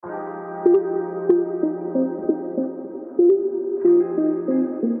Welcome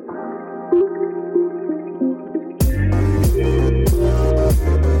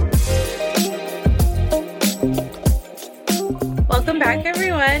back,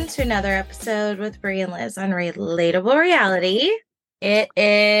 everyone, to another episode with Brie and Liz on Relatable Reality. It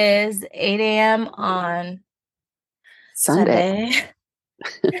is 8 a.m. on Sunday.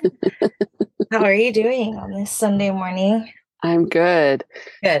 How are you doing on this Sunday morning? I'm good.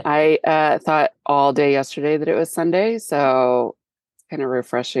 Good. I thought all day yesterday that it was Sunday, so it's kind of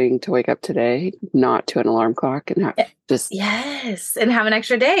refreshing to wake up today, not to an alarm clock, and have Yes, and have an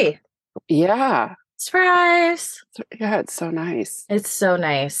extra day. Yeah. Surprise. Yeah, it's so nice. It's so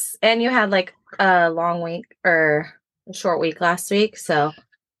nice. And you had like a long week or a short week last week, so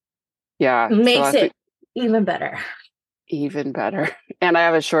yeah, makes it even better. Even better. And I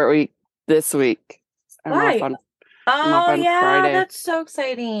have a short week this week. I'm off on Friday. That's so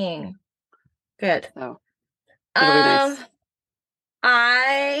exciting. Good. So it'll be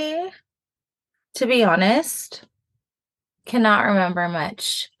nice. To be honest, cannot remember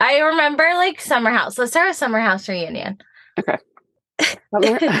much. I remember like Summer House. Let's start with Summer House reunion. Okay.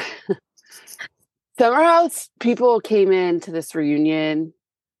 Summer House people came into this reunion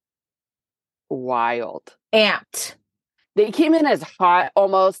wild. Amped. They came in as hot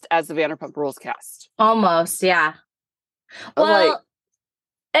almost as the Vanderpump Rules cast. Almost, yeah. Well,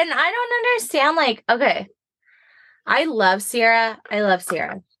 and I don't understand, like, okay, I love Sierra.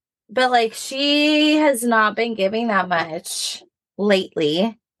 But, like, she has not been giving that much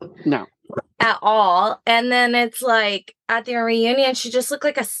lately. No. At all. And then it's like, at the reunion, she just looked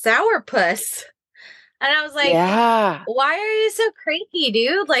like a sourpuss. And I was like, yeah. Why are you so cranky,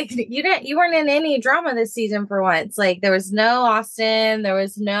 dude? Like, you weren't in any drama this season for once. Like, there was no Austin. There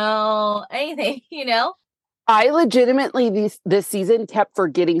was no anything, you know? I legitimately this season kept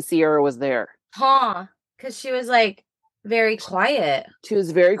forgetting Sierra was there. Huh. Because she was, like, very quiet. She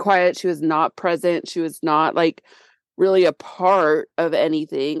was very quiet. She was not present. She was not, like, really a part of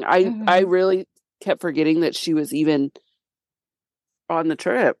anything. I really kept forgetting that she was even on the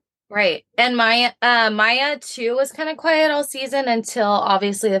trip. Right. And Maya too was kind of quiet all season until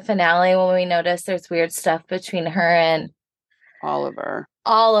obviously the finale, when we noticed there's weird stuff between her and Oliver,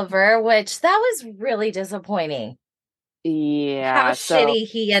 which that was really disappointing. Yeah. How shitty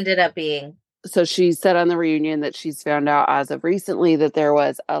he ended up being. So she said on the reunion that she's found out as of recently that there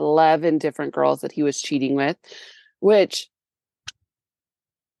was 11 different girls that he was cheating with, which...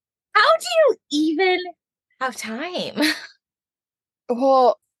 How do you even have time?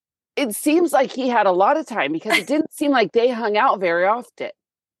 Well, it seems like he had a lot of time because it didn't seem like they hung out very often.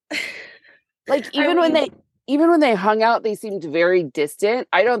 Like even when they hung out, they seemed very distant.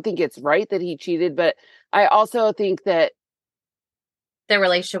 I don't think it's right that he cheated, but I also think that their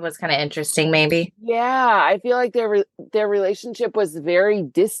relationship was kind of interesting, maybe. Yeah, I feel like their relationship was very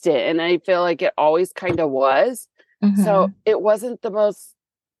distant, and I feel like it always kind of was. So it wasn't the most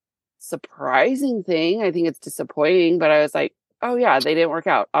surprising thing. I think it's disappointing, but I was like, oh yeah, they didn't work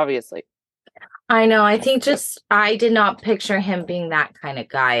out, obviously. I know. I think I did not picture him being that kind of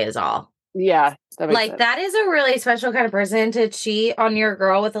guy is all. Yeah. Like, that is a really special kind of person to cheat on your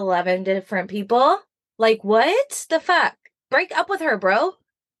girl with 11 different people. Like, what the fuck? Break up with her, bro.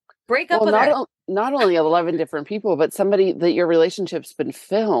 Break up with her. Not only 11 different people, but somebody that your relationship's been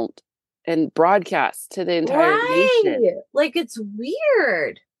filmed and broadcast to the entire nation. Like, it's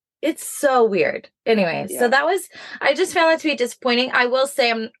weird. It's so weird. Anyway, so I just found that to be disappointing. I will say,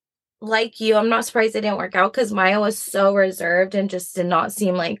 I'm like you, I'm not surprised it didn't work out because Maya was so reserved and just did not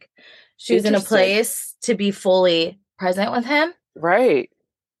seem like she was in a place to be fully present with him. Right.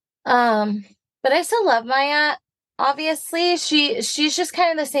 But I still love Maya. Obviously, she's just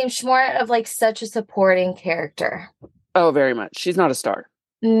kind of the same. She's more of like such a supporting character. Oh, very much. She's not a star.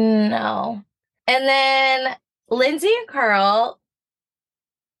 No. And then Lindsay and Carl.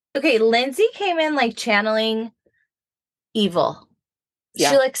 Okay, Lindsay came in like channeling evil. Yeah.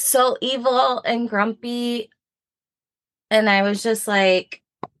 She looked so evil and grumpy. And I was just like,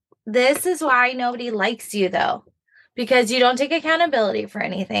 this is why nobody likes you, though. Because you don't take accountability for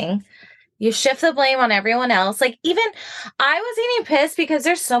anything. You shift the blame on everyone else. Like, even I was getting pissed because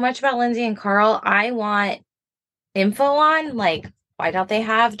there's so much about Lindsay and Carl I want info on. Like, why don't they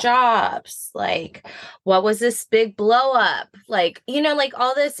have jobs? Like, what was this big blow up? Like, you know, like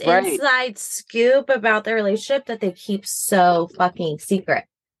all this inside scoop about their relationship that they keep so fucking secret.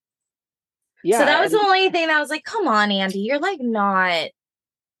 Yeah. So that was the only thing that I was like, come on, Andy. You're like not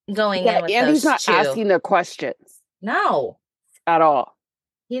going in with Andy's those not asking the questions. No. At all.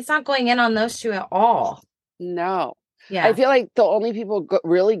 He's not going in on those two at all. No. Yeah. I feel like the only people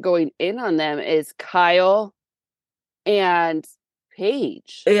really going in on them is Kyle and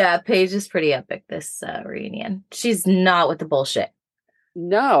Paige. Yeah, Paige is pretty epic this reunion. She's not with the bullshit.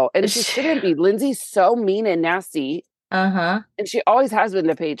 No, and she shouldn't be. Lindsay's so mean and nasty. Uh-huh. And she always has been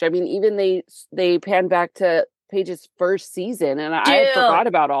to Paige. I mean, even they panned back to Paige's first season, and I forgot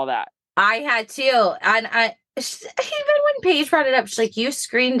about all that. I had too. And even when Paige brought it up, she's like, you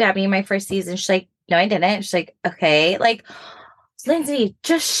screamed at me my first season. She's like, no, I didn't. She's like, okay. Like, Lindsay,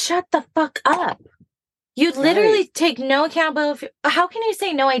 just shut the fuck up. You literally take no accountability. How can you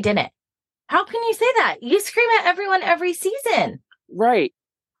say, no, I didn't? How can you say that? You scream at everyone every season. Right.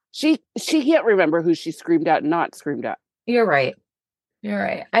 She can't remember who she screamed at and not screamed at. You're right.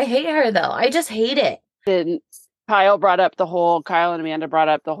 I hate her, though. I just hate it. And Kyle and Amanda brought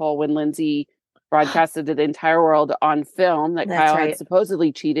up the whole when Lindsay broadcasted to the entire world on film that Kyle had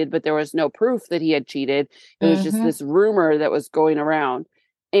supposedly cheated, but there was no proof that he had cheated. It was just this rumor that was going around.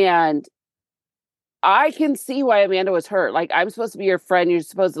 And I can see why Amanda was hurt. Like, I'm supposed to be your friend. You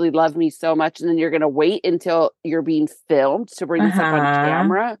supposedly love me so much. And then you're going to wait until you're being filmed to bring this up on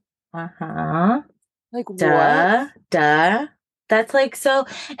camera. Like, what? Duh. That's like so.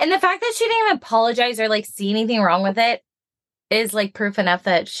 And the fact that she didn't even apologize or like see anything wrong with it is like proof enough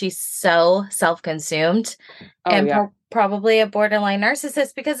that she's so self-consumed and probably a borderline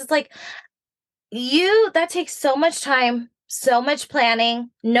narcissist, because it's like that takes so much time. So much planning.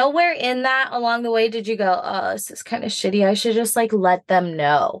 Nowhere in that along the way did you go, oh, this is kind of shitty. I should just like let them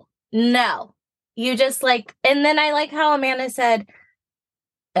know. No. You just like, and then I like how Amanda said,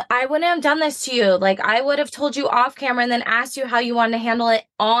 I wouldn't have done this to you. Like, I would have told you off camera and then asked you how you wanted to handle it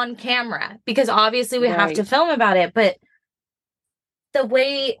on camera, because obviously we have to film about it. But the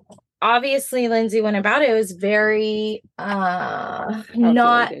way obviously Lindsay went about it was very it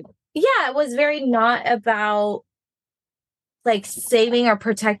was very not about like saving or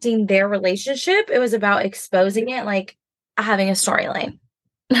protecting their relationship. It was about exposing it, like having a storyline.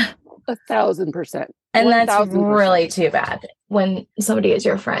 1,000%. And that's really too bad when somebody is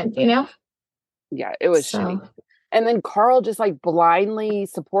your friend, you know? Yeah, it was shitty. And then Carl just like blindly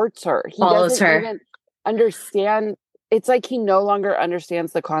supports her. He doesn't even understand. It's like he no longer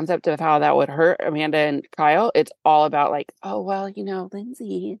understands the concept of how that would hurt Amanda and Kyle. It's all about like, oh, well, you know,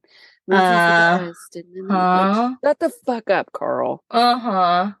 Lindsay's the best. And then like, shut the fuck up, Carl.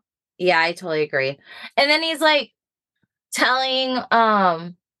 Yeah, I totally agree. And then he's like telling,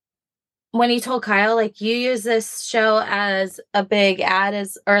 when he told Kyle, like, you use this show as a big ad,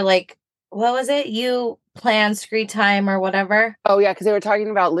 or like, what was it? You plan screen time or whatever. Oh, yeah, because they were talking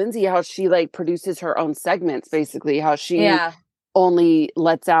about Lindsay, how she like produces her own segments, basically, how she only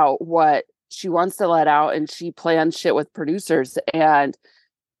lets out what she wants to let out, and she plans shit with producers. And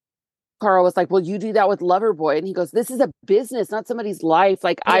Carl was like, well, you do that with Loverboy. And he goes, this is a business, not somebody's life.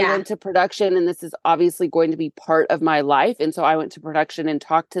 Like, I went to production and this is obviously going to be part of my life. And so I went to production and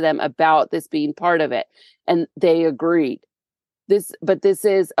talked to them about this being part of it. And they agreed. But this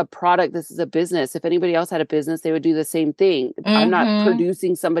is a product. This is a business. If anybody else had a business, they would do the same thing. I'm not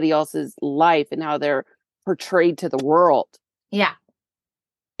producing somebody else's life and how they're portrayed to the world. Yeah.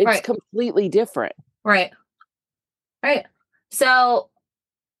 It's completely different. Right. So,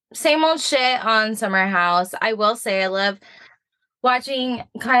 same old shit on Summer House. I will say I love watching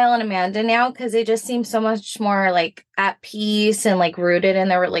Kyle and Amanda now, because they just seem so much more like at peace and like rooted in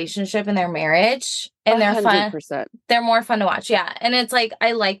their relationship and their marriage. And they're 100%. Fun. They're more fun to watch. Yeah. And it's like,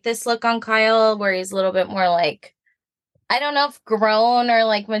 I like this look on Kyle where he's a little bit more like, I don't know if grown or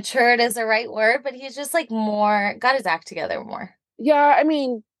like matured is the right word, but he's just like more, got his act together more. Yeah. I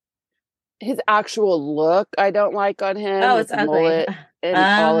mean, his actual look, I don't like on him. Oh, it's ugly. Mullet and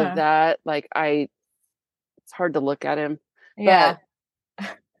all of that. Like, it's hard to look at him. Yeah.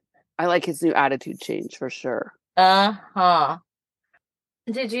 But I like his new attitude change for sure.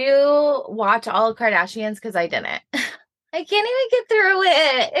 Did you watch all Kardashians? Because I didn't. I can't even get through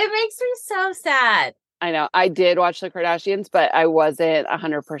it. It makes me so sad. I know. I did watch the Kardashians, but I wasn't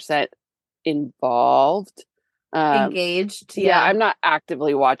 100% involved. Engaged. Yeah, I'm not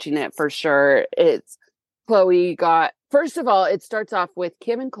actively watching it for sure. It's Khloe first of all, it starts off with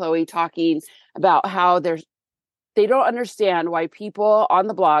Kim and Khloe talking about how they don't understand why people on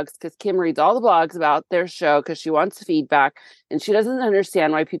the blogs, because Kim reads all the blogs about their show because she wants feedback, and she doesn't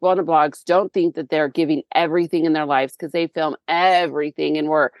understand why people on the blogs don't think that they're giving everything in their lives, because they film everything and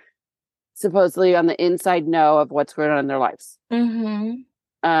we're supposedly on the inside know of what's going on in their lives.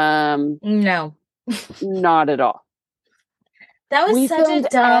 No. Not at all. That was such a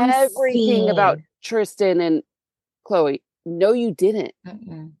dumb everything scene. About Tristan and Khloe. No, you didn't.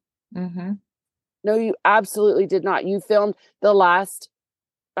 No, you absolutely did not. You filmed the last,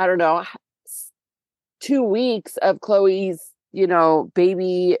 I don't know, 2 weeks of Chloe's,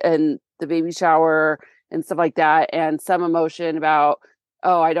 baby and the baby shower and stuff like that. And some emotion about,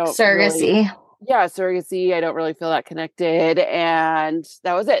 I don't really, Surrogacy. yeah, surrogacy. I don't really feel that connected. And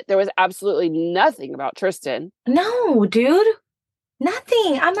that was it. There was absolutely nothing about Tristan. No, dude.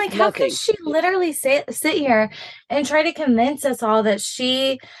 Nothing. I'm like, how can Nothing. she literally sit here and try to convince us all that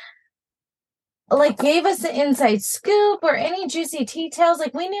she like gave us the inside scoop or any juicy details?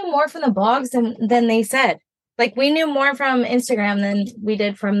 Like we knew more from the blogs than they said. Like we knew more from Instagram than we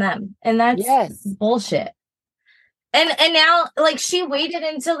did from them. And that's bullshit. And now like she waited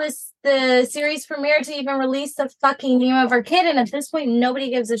until the series premiere to even release the fucking name of her kid. And at this point,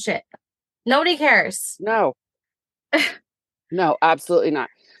 nobody gives a shit. Nobody cares. No. No, absolutely not.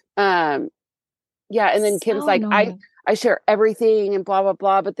 Yeah, and then Kim's like, I share everything and blah blah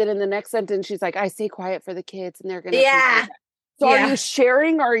blah. But then in the next sentence, she's like, I stay quiet for the kids, and they're gonna. Yeah. So are you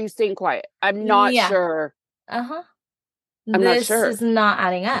sharing or are you staying quiet? I'm not sure. I'm not sure. This is not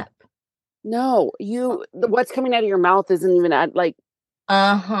adding up. No, what's coming out of your mouth isn't even like.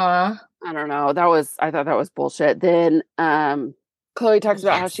 I don't know. I thought that was bullshit. Then Chloe talks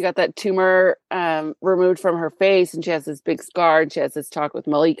about how she got that tumor removed from her face and she has this big scar and she has this talk with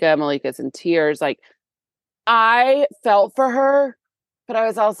Malika. Malika's in tears. Like, I felt for her, but I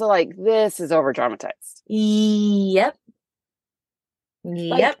was also like, this is over dramatized. Yep.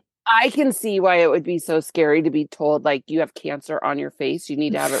 Like, I can see why it would be so scary to be told, like, you have cancer on your face. You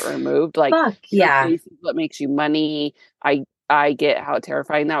need to have it removed. Like, your face is what makes you money. I get how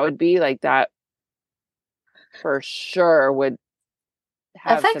terrifying that would be. Like, that for sure would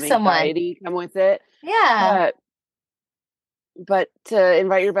have some anxiety come with it. Yeah. But to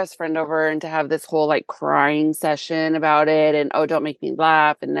invite your best friend over and to have this whole like crying session about it and don't make me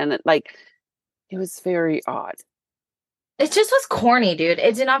laugh. And then it was very odd. It just was corny, dude.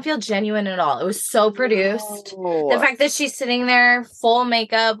 It did not feel genuine at all. It was so produced. No. The fact that she's sitting there full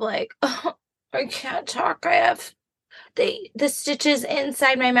makeup, like, oh, I can't talk. I have the stitches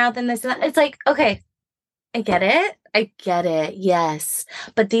inside my mouth and this and that. It's like, okay, I get it. Yes.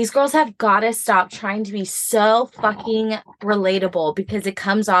 But these girls have got to stop trying to be so fucking relatable because it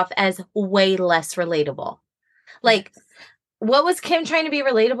comes off as way less relatable. Like, what was Kim trying to be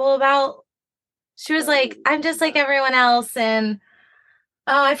relatable about? She was like, I'm just like everyone else. And,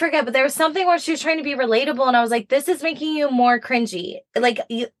 I forget, but there was something where she was trying to be relatable. And I was like, this is making you more cringy. Like,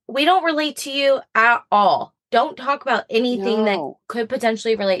 we don't relate to you at all. Don't talk about anything that could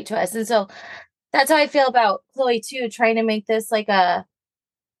potentially relate to us. And so that's how I feel about Chloe too, trying to make this like it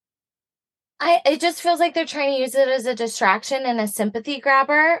just feels like they're trying to use it as a distraction and a sympathy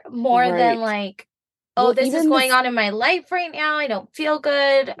grabber more than like, this is going on in my life right now. I don't feel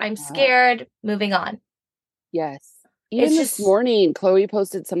good. I'm scared. Moving on. Yes. Even this morning, Chloe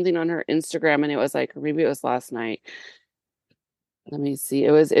posted something on her Instagram and it was like, or maybe it was last night. Let me see.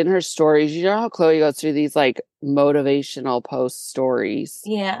 It was in her stories. You know how Chloe goes through these like motivational post stories?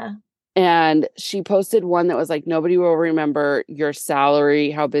 Yeah. And she posted one that was like, nobody will remember your salary,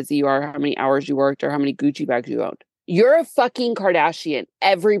 how busy you are, how many hours you worked, or how many Gucci bags you owned. You're a fucking Kardashian.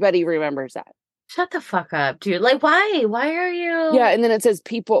 Everybody remembers that. Shut the fuck up, dude. Like, why? Why are you? Yeah, and then it says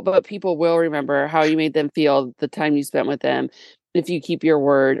people will remember how you made them feel, the time you spent with them, if you keep your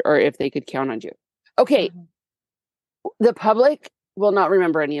word, or if they could count on you. Okay, the public will not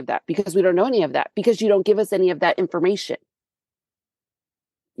remember any of that because we don't know any of that because you don't give us any of that information.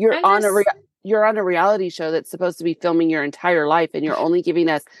 You're on a reality show that's supposed to be filming your entire life, and you're only giving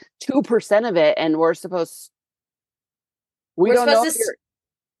us 2% of it, and we don't know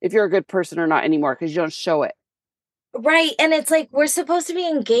if you're a good person or not anymore because you don't show it. Right, and it's like we're supposed to be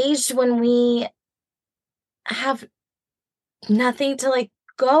engaged when we have nothing to like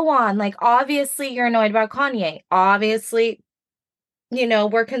go on. Like obviously you're annoyed about Kanye. Obviously,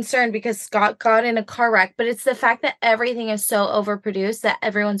 we're concerned because Scott got in a car wreck, but it's the fact that everything is so overproduced that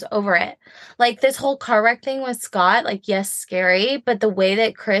everyone's over it. Like this whole car wreck thing with Scott, like, yes, scary, but the way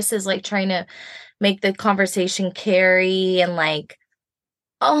that Chris is like trying to make the conversation carry and like,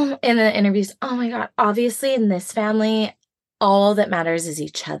 in the interviews, oh my God, obviously in this family, all that matters is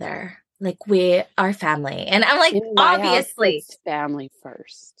each other. Like we are family. And I'm like, obviously. It's family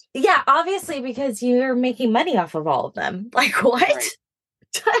first. Yeah, obviously, because you're making money off of all of them. Like what?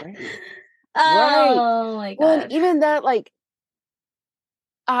 Right. Oh my God. Well, even that, like,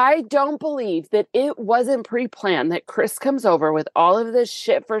 I don't believe that it wasn't pre-planned that Chris comes over with all of this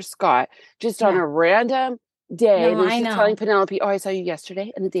shit for Scott just on a random day. No, she's telling Penelope, I saw you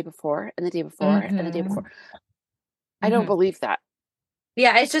yesterday and the day before and the day before and the day before. I don't believe that.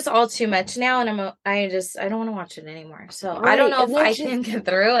 Yeah, it's just all too much now, and I don't want to watch it anymore. So I don't Right. know if I can get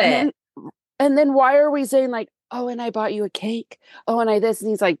through it. And then why are we saying like, oh, and I bought you a cake. Oh, and I this, and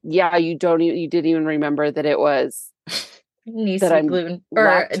he's like, yeah, you didn't even remember that it was Needs that to be I'm gluten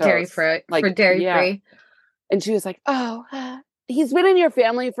or dairy lactose. free for Like, dairy yeah. free. And she was like, oh, he's been in your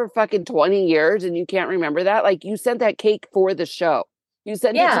family for fucking 20 years and you can't remember that? Like, you sent that cake for the show. You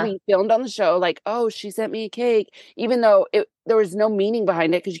sent it to Yeah, be filmed on the show. Like, oh, she sent me a cake, even though there was no meaning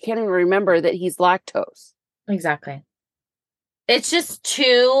behind it because you can't even remember that he's lactose. exactly. It's just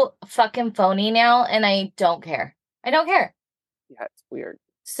too fucking phony now, and I don't care. I don't care. Yeah, it's weird.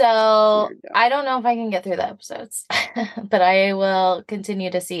 So Weird, yeah. I don't know if I can get through the episodes, but I will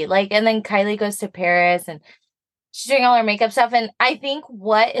continue to see. Like, and then Kylie goes to Paris and she's doing all her makeup stuff. And I think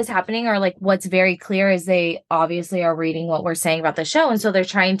what is happening, or like what's very clear, is they obviously are reading what we're saying about the show. And so they're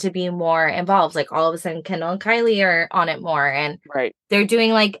trying to be more involved. Like all of a sudden, Kendall and Kylie are on it more. And right. they're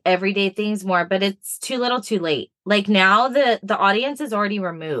doing like everyday things more, but it's too little too late. Like now the audience is already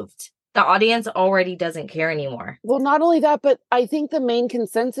removed. The audience already doesn't care anymore. Well, not only that, but I think the main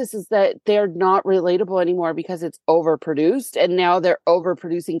consensus is that they're not relatable anymore because it's overproduced. And now they're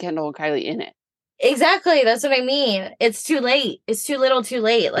overproducing Kendall and Kylie in it. Exactly. That's what I mean. It's too late. It's too little too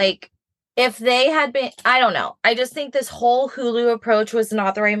late. Like, if they had been, I don't know. I just think this whole Hulu approach was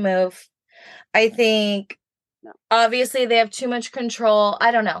not the right move. I think, obviously, they have too much control.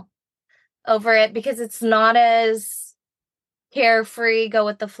 I don't know over it because it's not as carefree, go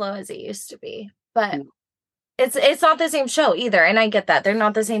with the flow as it used to be. But it's not the same show either. And I get that. They're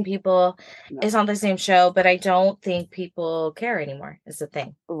not the same people. No. It's not the same show, but I don't think people care anymore is the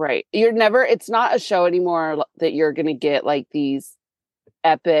thing. Right. It's not a show anymore that you're going to get like these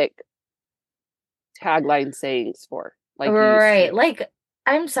epic tagline sayings for. Like, right. Like,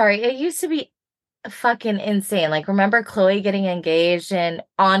 I'm sorry. It used to be fucking insane. Like, remember Chloe getting engaged and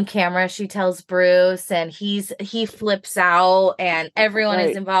on camera she tells Bruce and he flips out and everyone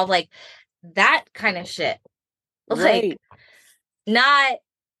is involved. Like, that kind of shit. Like, not,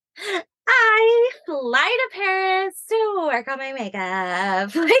 I fly to Paris to work on my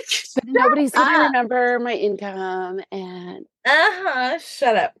makeup. Like, but nobody's gonna remember my income and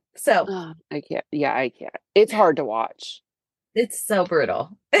shut up. So I can't. Yeah, I can't. It's hard to watch. It's so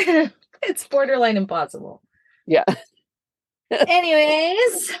brutal. It's borderline impossible. Yeah.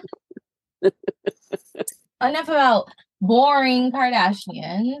 Anyways, enough about boring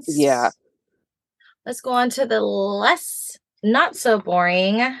Kardashians. Yeah. Let's go on to the less not so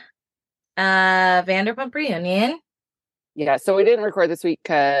boring Vanderpump reunion. Yeah, so we didn't record this week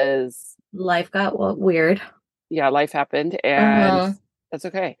because life got weird. Yeah, life happened, and that's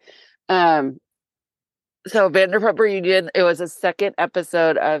okay. So Vanderpump reunion, it was a second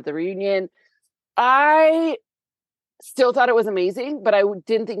episode of the reunion. I still thought it was amazing, but I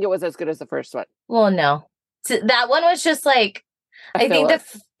didn't think it was as good as the first one. Well, no. So that one was just like, I think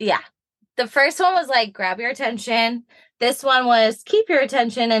the first one was like, grab your attention. This one was keep your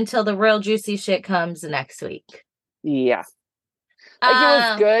attention until the real juicy shit comes next week. Yeah. Like, it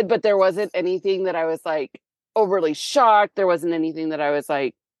was good, but there wasn't anything that I was like overly shocked. There wasn't anything that I was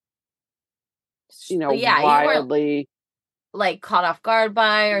like, wildly, you like caught off guard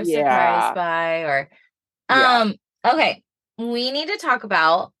by or surprised by or okay. We need to talk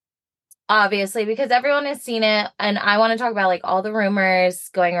about, obviously, because everyone has seen it, and I want to talk about like all the rumors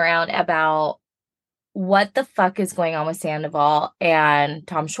going around about what the fuck is going on with Sandoval and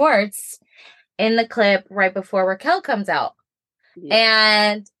Tom Schwartz in the clip right before Raquel comes out. Yeah.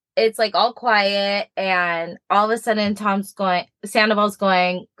 And it's like all quiet, and all of a sudden Sandoval's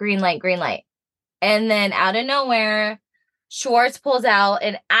going, green light, green light. And then out of nowhere, Schwartz pulls out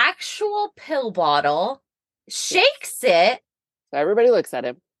an actual pill bottle, shakes it. So everybody looks at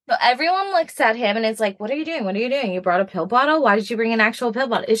him. So everyone looks at him and it's like, what are you doing? What are you doing? You brought a pill bottle? Why did you bring an actual pill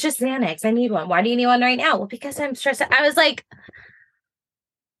bottle? It's just Xanax. I need one. Why do you need one right now? Well, because I'm stressed out. I was like,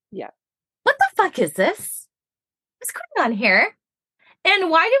 yeah, what the fuck is this? What's going on here? And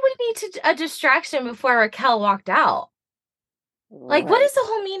why did we need a distraction before Raquel walked out? Like, what is the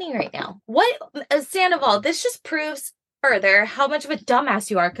whole meaning right now? What, Sandoval, this just proves further how much of a dumbass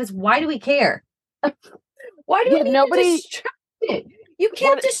you are, because why do we care? Why do we need to distract it? You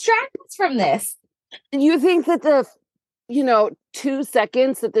can't distract us from this. You think that the 2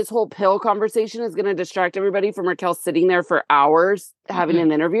 seconds that this whole pill conversation is going to distract everybody from Raquel sitting there for hours having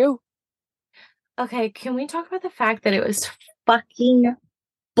an interview? Okay, can we talk about the fact that it was fucking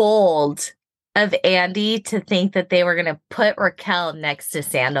bold of Andy to think that they were going to put Raquel next to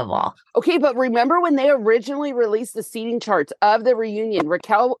Sandoval? Okay, but remember when they originally released the seating charts of the reunion,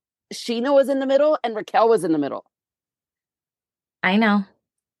 Sheena was in the middle and Raquel was in the middle. I know.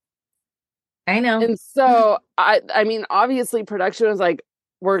 And so, I mean, obviously production was like,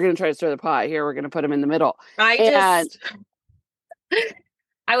 we're going to try to stir the pot here. We're going to put him in the middle. I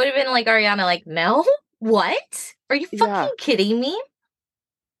would have been like Ariana, like, no, what? Are you fucking kidding me?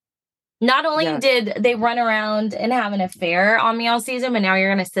 Not only did they run around and have an affair on me all season, but now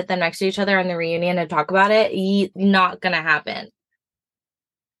you're going to sit them next to each other on the reunion and talk about it. Not going to happen.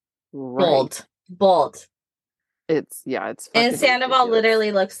 Right. Bold. It's and Sandoval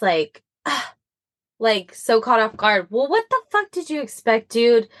literally looks like so caught off guard. Well, what the fuck did you expect,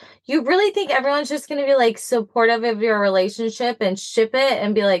 dude? You really think everyone's just going to be like supportive of your relationship and ship it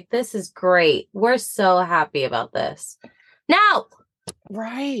and be like, this is great. We're so happy about this. No.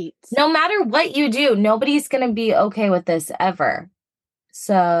 Right. No matter what you do, nobody's going to be okay with this ever.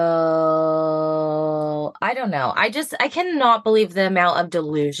 So I don't know. I cannot believe the amount of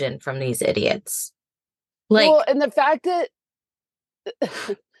delusion from these idiots. Well, and the fact that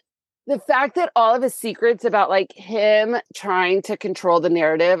all of his secrets about like him trying to control the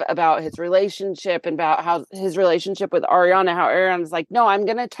narrative about his relationship and about how his relationship with Ariana, how Ariana's like, no, I'm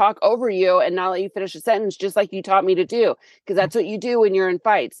going to talk over you and not let you finish a sentence just like you taught me to do. Because that's what you do when you're in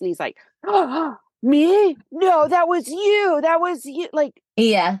fights. And he's like, oh, me? No, that was you. That was you. Like,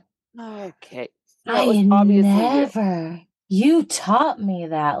 yeah. Okay. Well, I never. You taught me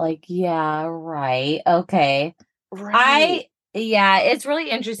that. Like, yeah, right. Okay. Right. It's really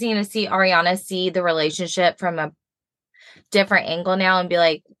interesting to see Ariana see the relationship from a different angle now and be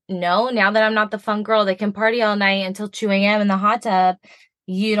like, no, now that I'm not the fun girl that can party all night until 2 a.m. in the hot tub,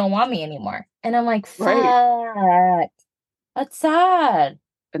 you don't want me anymore. And I'm like, fuck. That's sad.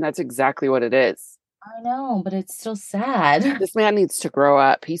 And that's exactly what it is. I know, but it's still sad. This man needs to grow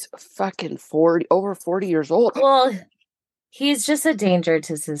up. He's fucking over 40 years old. Well, he's just a danger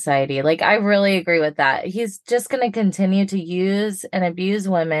to society. Like, I really agree with that. He's just going to continue to use and abuse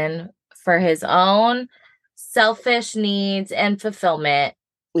women for his own selfish needs and fulfillment.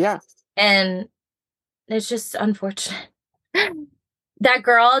 Yeah. And it's just unfortunate. That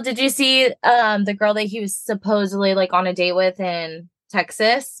girl, did you see the girl that he was supposedly like on a date with in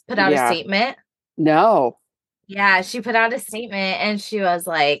Texas put out a statement? No. Yeah, she put out a statement and she was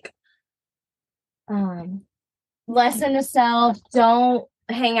like, lesson to self, don't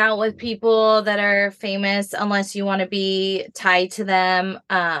hang out with people that are famous unless you want to be tied to them.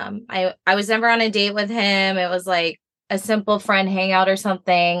 I was never on a date with him. It was like a simple friend hangout or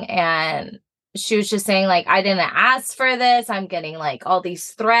something. And she was just saying, like, I didn't ask for this. I'm getting like all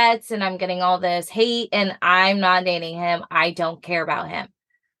these threats and I'm getting all this hate and I'm not dating him. I don't care about him.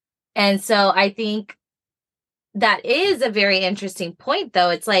 And so I think that is a very interesting point, though.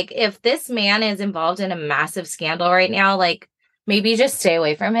 It's like, if this man is involved in a massive scandal right now, like, maybe just stay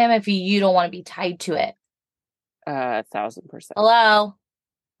away from him if you don't want to be tied to it. 1,000%. Hello?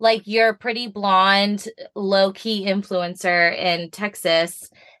 Like, you're a pretty blonde, low-key influencer in Texas,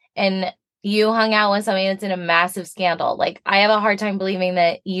 and you hung out with somebody that's in a massive scandal. Like, I have a hard time believing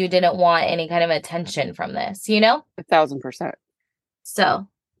that you didn't want any kind of attention from this, you know? 1,000%. So,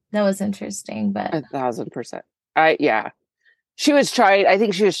 that was interesting, but 1,000%. She was trying, I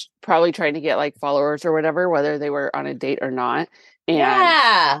think she was probably trying to get like followers or whatever, whether they were on a date or not. And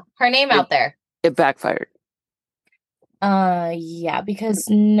yeah, her name out there. It backfired. Yeah, because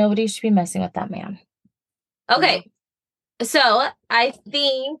nobody should be messing with that man. Okay. So I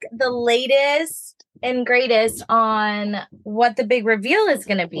think the latest and greatest on what the big reveal is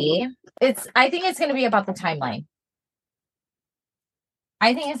going to be, I think it's going to be about the timeline.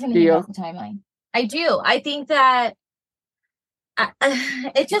 I think it's going to be about the timeline. I do. I think that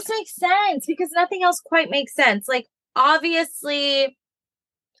it just makes sense because nothing else quite makes sense. Like, obviously,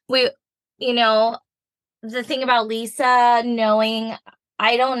 the thing about Lisa knowing,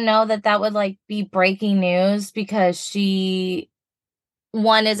 I don't know that would like be breaking news because she,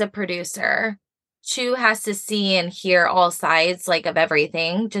 one, is a producer, two, has to see and hear all sides like of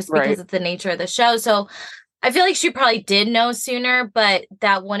everything just because of the nature of the show. So I feel like she probably did know sooner, but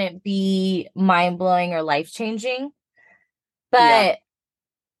that wouldn't be mind-blowing or life-changing. But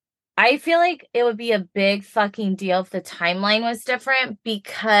I feel like it would be a big fucking deal if the timeline was different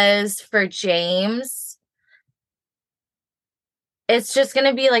because for James, it's just going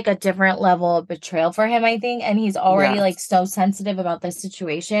to be like a different level of betrayal for him, I think. And he's already like so sensitive about this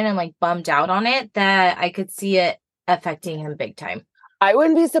situation and like bummed out on it that I could see it affecting him big time. I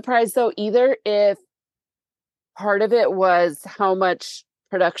wouldn't be surprised though either if part of it was how much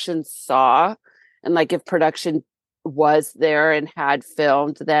production saw and like if production was there and had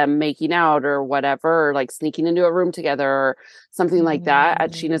filmed them making out or whatever, or like sneaking into a room together or something like that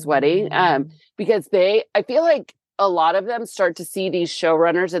at Sheena's wedding. Because I feel like a lot of them start to see these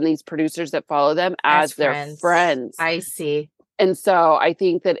showrunners and these producers that follow them as their friends. I see. And so I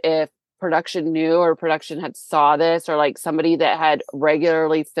think that if production knew or production had saw this, or like somebody that had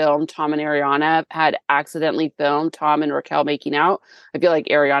regularly filmed Tom and Ariana had accidentally filmed Tom and Raquel making out, I feel like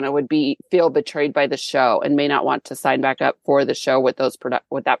Ariana would feel betrayed by the show and may not want to sign back up for the show with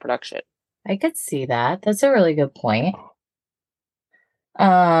with that production. I could see that. That's a really good point.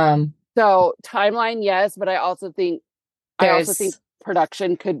 So timeline, yes, but I also think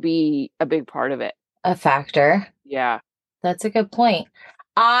production could be a big part of it. A factor. Yeah. That's a good point.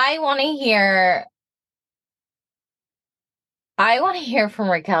 I want to hear from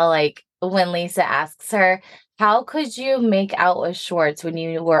Raquel, like when Lisa asks her, how could you make out with Schwartz when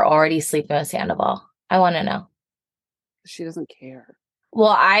you were already sleeping with Sandoval? I want to know. She doesn't care.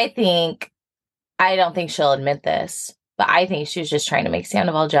 Well, I don't think she'll admit this, but I think she was just trying to make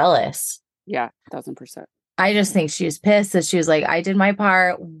Sandoval jealous. Yeah, 1,000%. I just think she was pissed that she was like, I did my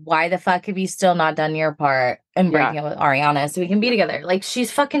part. Why the fuck have you still not done your part and breaking up with Ariana so we can be together? Like,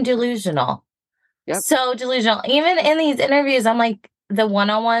 she's fucking delusional. Yep. So delusional. Even in these interviews, I'm like, the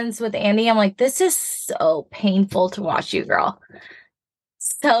one-on-ones with Andy, I'm like, this is so painful to watch you, girl.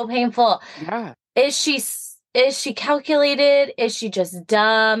 So painful. Yeah. Is she calculated? Is she just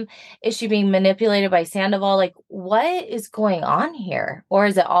dumb? Is she being manipulated by Sandoval? Like, what is going on here? Or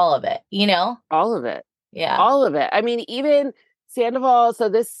is it all of it? You know? All of it. Yeah. All of it. I mean, even Sandoval. So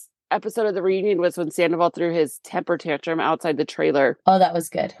this episode of the reunion was when Sandoval threw his temper tantrum outside the trailer. Oh, that was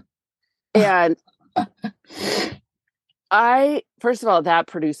good. And first of all, that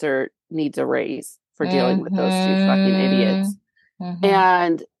producer needs a raise for dealing with those two fucking idiots. Mm-hmm.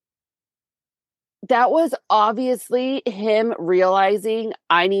 And that was obviously him realizing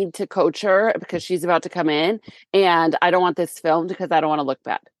I need to coach her because she's about to come in and I don't want this filmed because I don't want to look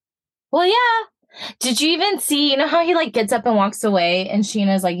bad. Well, yeah. Did you even see, you know how he like gets up and walks away and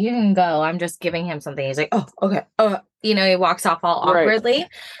Sheena's like, you can go. I'm just giving him something. He's like, oh, okay. You know, he walks off all awkwardly. Right.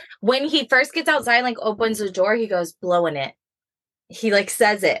 When he first gets outside, like opens the door, he goes, blowing it. He like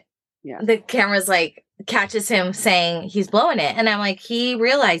says it. Yeah. The camera's like catches him saying he's blowing it. And I'm like, he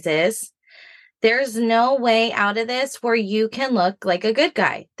realizes there's no way out of this where you can look like a good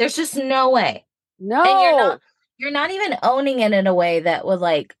guy. There's just no way. No. And you're not even owning it in a way that would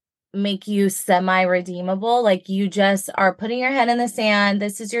like make you semi-redeemable. Like you just are putting your head in the sand.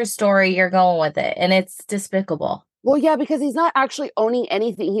 This is your story. You're going with it. And it's despicable. Well, yeah, because he's not actually owning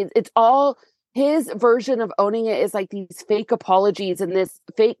anything. It's all his version of owning it is like these fake apologies and this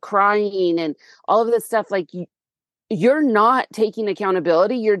fake crying and all of this stuff. Like you're not taking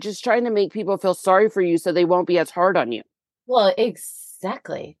accountability. You're just trying to make people feel sorry for you so they won't be as hard on you. Well,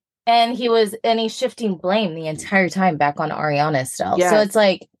 exactly. And he's shifting blame the entire time back on Ariana still. Yes. So it's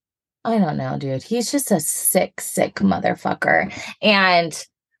like, I don't know, dude. He's just a sick motherfucker. And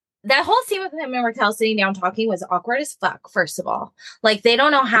that whole scene with him and Raquel sitting down talking was awkward as fuck, first of all. Like, they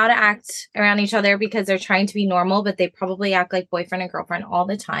don't know how to act around each other because they're trying to be normal, but they probably act like boyfriend and girlfriend all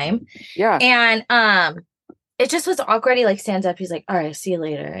the time. Yeah. And it just was awkward. He, like, stands up. He's like, all right, see you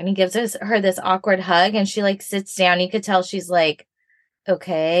later. And he gives her this awkward hug, and she, like, sits down. You could tell she's like,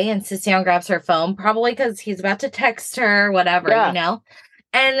 okay, and sits down, grabs her phone, probably because he's about to text her, whatever, you know?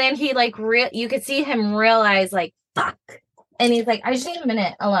 And then he, like, you could see him realize, like, fuck. And he's like, I just need a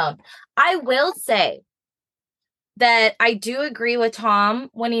minute alone. I will say that I do agree with Tom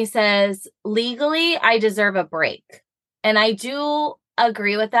when he says, legally, I deserve a break. And I do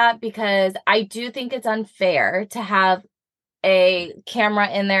agree with that because I do think it's unfair to have a camera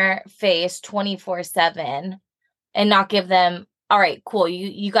in their face 24/7 and not give them, all right, cool.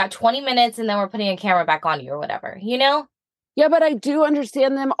 You got 20 minutes and then we're putting a camera back on you or whatever, you know? Yeah, but I do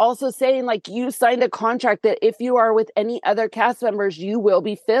understand them also saying, like, you signed a contract that if you are with any other cast members, you will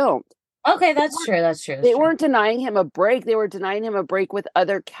be filmed. Okay, that's true. They weren't denying him a break. They were denying him a break with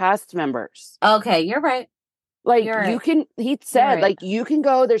other cast members. Okay, you're right. Like, he said, like, you can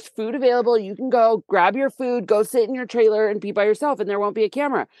go, there's food available. You can go grab your food, go sit in your trailer and be by yourself and there won't be a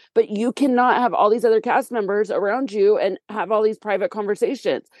camera. But you cannot have all these other cast members around you and have all these private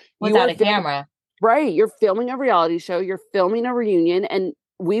conversations. Without a camera. Right. You're filming a reality show. You're filming a reunion and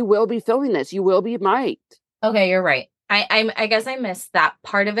we will be filming this. You will be mic'd. Okay, you're right. I guess I missed that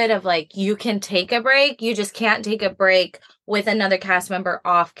part of it of like, you can take a break. You just can't take a break with another cast member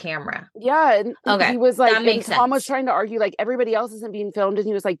off camera. Yeah. And okay, he was like, that makes sense. Tom was trying to argue like everybody else isn't being filmed. And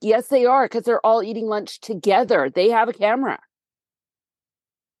he was like, yes, they are. Because they're all eating lunch together. They have a camera.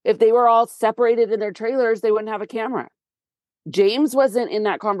 If they were all separated in their trailers, they wouldn't have a camera. James wasn't in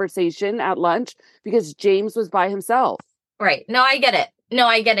that conversation at lunch because James was by himself. Right. No, I get it.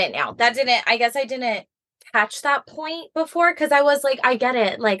 I get it now. I guess I didn't catch that point before because I was like, I get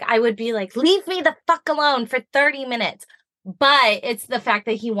it. Like, I would be like, leave me the fuck alone for 30 minutes. But it's the fact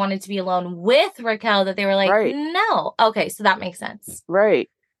that he wanted to be alone with Raquel that they were like, no. Okay, so that makes sense. Right.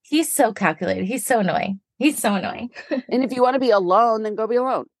 He's so calculated. He's so annoying. He's so annoying. And if you want to be alone, then go be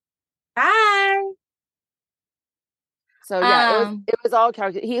alone. Bye. So yeah, it was all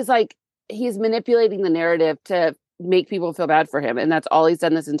calculated. He's manipulating the narrative to make people feel bad for him, and that's all he's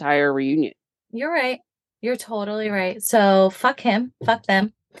done this entire reunion. You're right. You're totally right. So fuck him. Fuck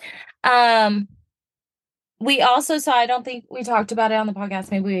them. We also saw, I don't think we talked about it on the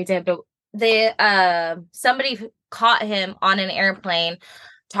podcast, maybe we did, but somebody caught him on an airplane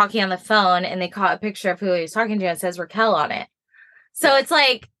talking on the phone, and they caught a picture of who he was talking to and it says Raquel on it. So it's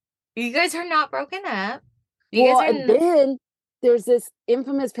like, you guys are not broken up. And then there's this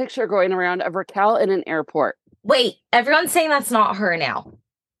infamous picture going around of Raquel in an airport. Wait, everyone's saying that's not her now.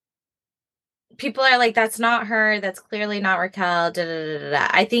 People are like, that's not her. That's clearly not Raquel. Da, da, da, da.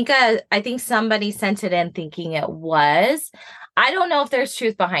 I think somebody sent it in thinking it was. I don't know if there's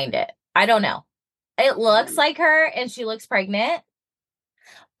truth behind it. I don't know. It looks like her and she looks pregnant,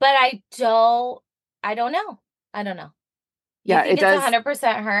 but I don't know. I don't know. Yeah, it does.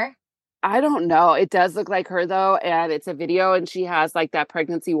 100% her. I don't know. It does look like her though, and it's a video, and she has like that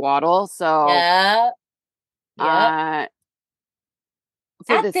pregnancy waddle. So yeah.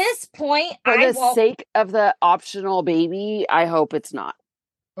 At this point, for the sake of the optional baby, I hope it's not.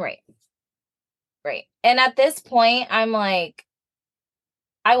 Right. And at this point, I'm like,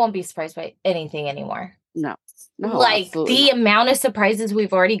 I won't be surprised by anything anymore. No, like the amount of surprises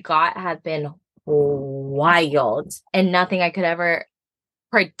we've already got have been wild, and nothing I could ever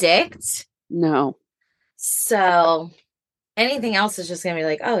predict. No. So anything else is just gonna be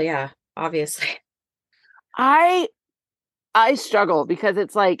like, oh yeah, obviously. I struggle because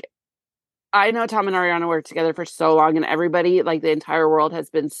it's like, I know Tom and Ariana worked together for so long, and everybody, like the entire world, has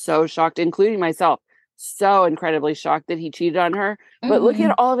been so shocked, including myself, so incredibly shocked that he cheated on her. But look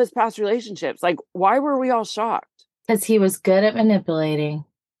at all of his past relationships. Like, why were we all shocked? Because he was good at manipulating.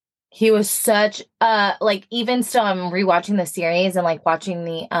 He was such like, even still, I'm rewatching the series and like watching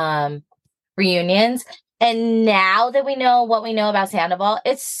the reunions. And now that we know what we know about Sandoval,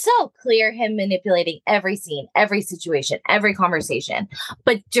 it's so clear him manipulating every scene, every situation, every conversation.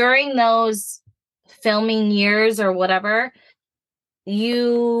 But during those filming years or whatever,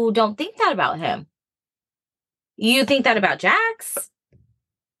 you don't think that about him. You think that about Jax,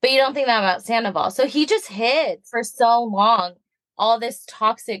 but you don't think that about Sandoval. So he just hid for so long all this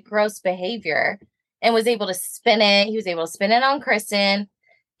toxic, gross behavior and was able to spin it. He was able to spin it on Kristen.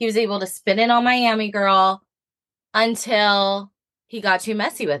 He was able to spin it on Miami Girl until he got too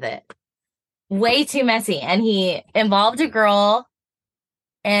messy with it. Way too messy. And he involved a girl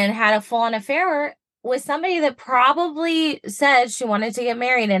and had a full-on affair with somebody that probably said she wanted to get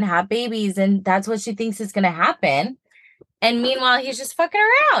married and have babies, and that's what she thinks is going to happen. And meanwhile, he's just fucking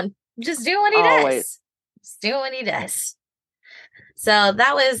around. Just doing what he does. Just doing what he does. So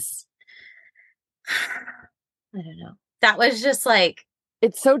that was, I don't know. That was just like,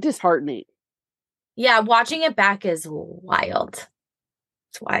 it's so disheartening. Yeah, watching it back is wild.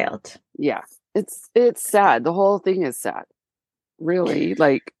 It's wild. Yeah, it's sad. The whole thing is sad. Really,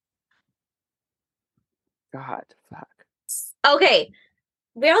 like, God, fuck. Okay,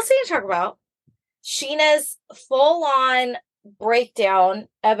 we also need to talk about Sheena's full-on breakdown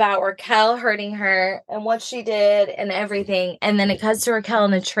about Raquel hurting her and what she did and everything. And then it cuts to Raquel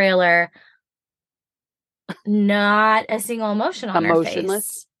in the trailer. Not a single emotion on her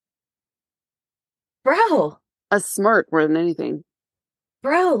face. Bro. A smirk more than anything.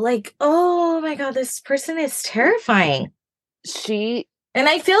 Bro, like, oh my God, this person is terrifying. And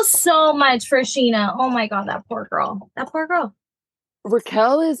I feel so much for Sheena. Oh my God, that poor girl. That poor girl.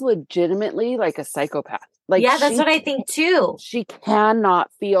 Raquel is legitimately like a psychopath. Like, yeah, that's what I think too. She cannot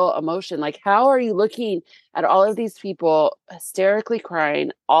feel emotion. Like, how are you looking at all of these people hysterically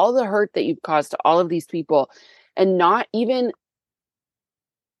crying, all the hurt that you've caused to all of these people, and not even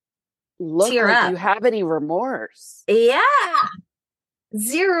look like you have any remorse? Yeah.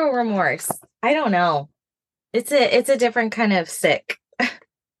 Zero remorse. I don't know. It's a different kind of sick.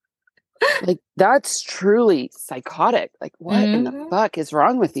 Like, that's truly psychotic. Like, what in the fuck is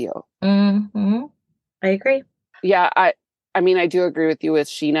wrong with you? Mm-hmm. I agree. Yeah, I mean, I do agree with you with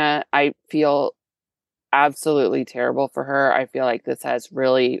Sheena. I feel absolutely terrible for her. I feel like this has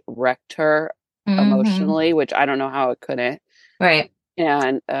really wrecked her emotionally, which I don't know how it couldn't. Right.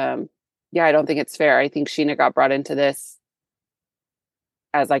 And yeah, I don't think it's fair. I think Sheena got brought into this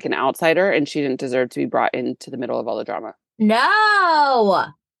as like an outsider, and she didn't deserve to be brought into the middle of all the drama. No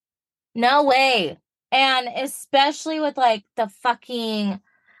way. And especially with like the fucking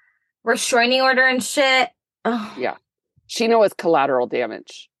restraining order and shit. Oh. Yeah. Sheena was collateral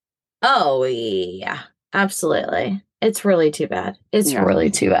damage. Oh, yeah. Absolutely. It's really too bad. It's really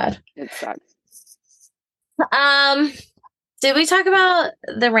too bad. It's sad. Did we talk about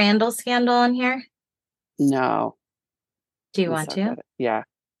the Randal scandal in here? No. Do you want to? Yeah.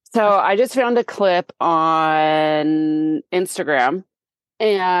 So I just found a clip on Instagram,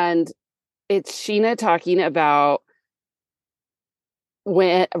 and it's Sheena talking about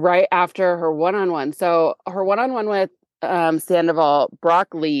when right after her one-on-one. So her one-on-one with Sandoval,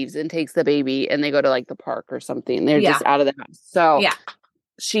 Brock leaves and takes the baby, and they go to like the park or something. They're just out of the house. So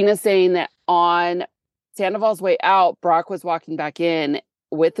Sheena's saying that on Sandoval's way out, Brock was walking back in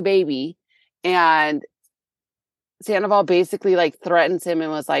with the baby, and Sandoval basically like threatens him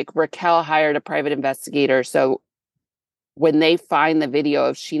and was like, Raquel hired a private investigator. So when they find the video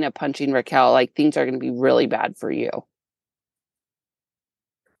of Sheena punching Raquel, like things are going to be really bad for you.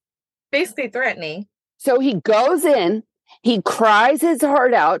 Basically threatening. So he goes in, he cries his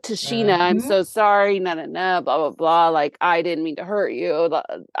heart out to Sheena. I'm so sorry, blah, blah, blah. Like, I didn't mean to hurt you.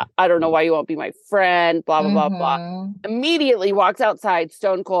 I don't know why you won't be my friend, blah, blah, blah, blah. Immediately walks outside,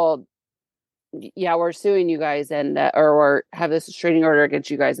 stone cold. Yeah, we're suing you guys and or have this restraining order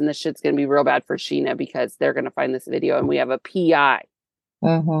against you guys, and this shit's gonna be real bad for Sheena because they're gonna find this video and we have a PI.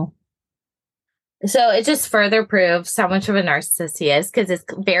 So it just further proves how much of a narcissist he is, because it's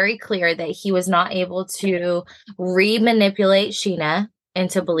very clear that he was not able to re-manipulate Sheena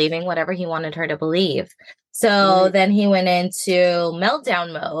into believing whatever he wanted her to believe. So then he went into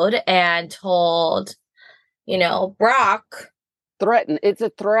meltdown mode and told, Brock. It's a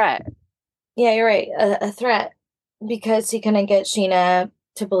threat. Yeah, you're right. A threat, because he couldn't get Sheena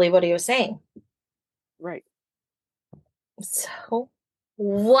to believe what he was saying. Right. So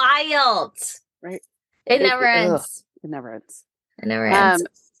wild. Right. It never ends. It never ends. It never ends.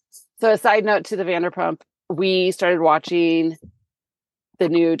 So a side note to the Vanderpump, we started watching the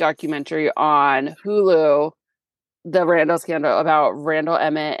new documentary on Hulu, the Randall scandal, about Randall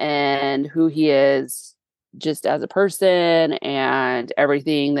Emmett and who he is just as a person and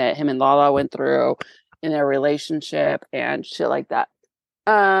everything that him and Lala went through in their relationship and shit like that.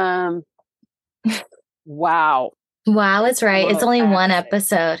 Wow. Wow, it's right. It's only one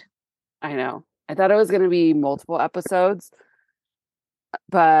episode. I know. I thought it was going to be multiple episodes,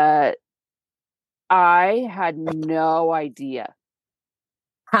 but I had no idea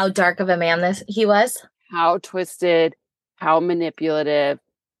how dark of a man he was. How twisted, how manipulative,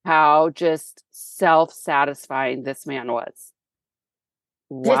 how just self-satisfying this man was.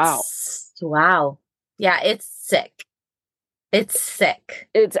 Wow. Wow. Yeah, it's sick. It's sick.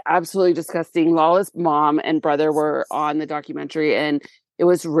 It's absolutely disgusting. Lala's mom and brother were on the documentary, and it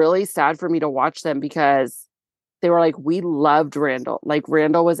was really sad for me to watch them because they were like, we loved Randall. Like,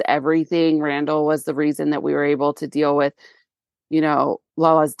 Randall was everything. Randall was the reason that we were able to deal with,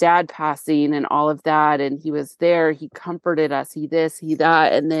 Lala's dad passing and all of that. And he was there. He comforted us. He this, he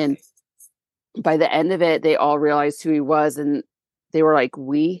that. And then by the end of it, they all realized who he was. And they were like,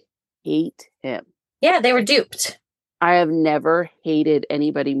 we hate him. Yeah, they were duped. I have never hated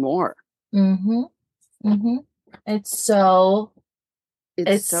anybody more. It's so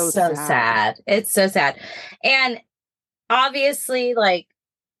sad. It's so sad. And obviously, like,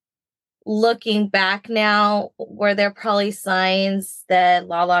 looking back now, were there probably signs that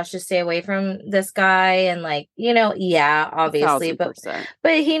Lala should stay away from this guy? And yeah, obviously, 1,000%.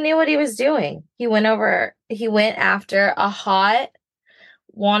 but he knew what he was doing. He went after a hot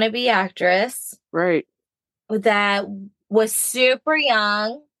wannabe actress. Right. That was super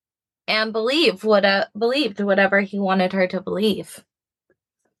young and believed whatever he wanted her to believe.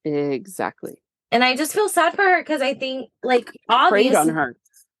 Exactly. And I just feel sad for her because I think, obviously, preyed on her.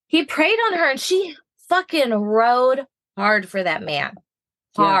 He preyed on her, and she fucking rode hard for that man.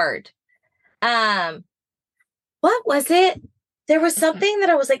 Hard. Yeah. What was it? There was something that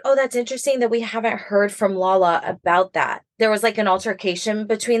I was like, oh, that's interesting that we haven't heard from Lala about that. There was like an altercation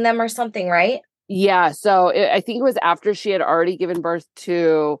between them or something, right? Yeah. So I think it was after she had already given birth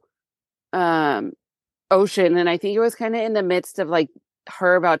to Ocean. And I think it was kind of in the midst of like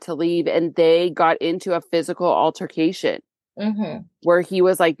her about to leave, and they got into a physical altercation. Where he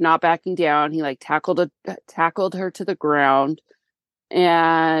was like not backing down. He like tackled her to the ground,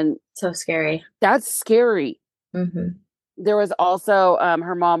 and so scary. That's scary. There was also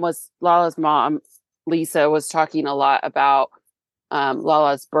Lala's mom, Lisa, was talking a lot about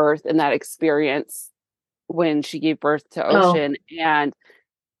Lala's birth and that experience when she gave birth to Ocean. And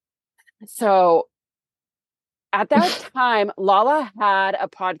so At that time, Lala had a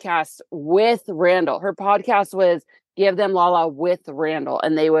podcast with Randal. Her podcast was Give Them Lala with Randal,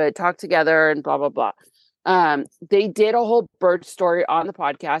 and they would talk together and blah, blah, blah. They did a whole birth story on the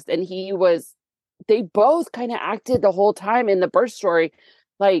podcast, and they both kind of acted the whole time in the birth story.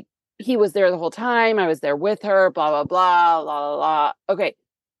 Like, he was there the whole time. I was there with her, blah, blah, blah, blah, blah, blah. Okay.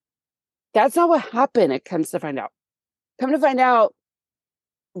 That's not what happened. It comes to find out. Come to find out,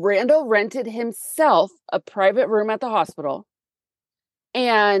 Randal rented himself a private room at the hospital,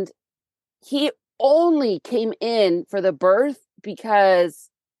 and he only came in for the birth because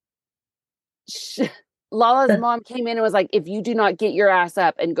Lala's mom came in and was like, if you do not get your ass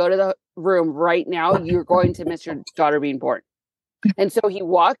up and go to the room right now, you're going to miss your daughter being born. And so he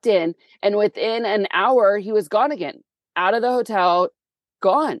walked in, and within an hour, he was gone again, out of the hotel,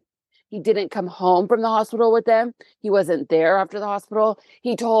 gone. He didn't come home from the hospital with them. He wasn't there after the hospital.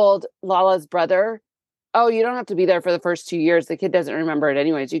 He told Lala's brother, oh, you don't have to be there for the first 2 years. The kid doesn't remember it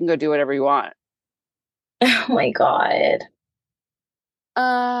anyways. You can go do whatever you want. Oh my God.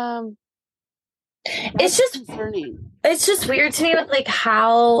 It's just concerning. It's just weird to me, like,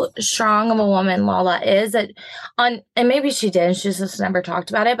 how strong of a woman Lala is. And maybe she did, she just never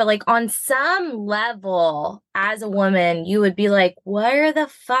talked about it, but like on some level, as a woman, you would be like, where the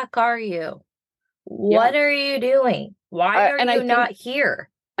fuck are you? What are you doing? Why are you not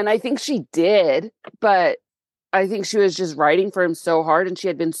here? And I think she did, but I think she was just writing for him so hard, and she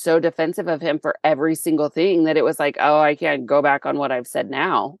had been so defensive of him for every single thing that it was like, oh, I can't go back on what I've said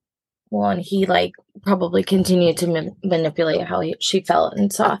now. Well, and he like probably continued to manipulate how she felt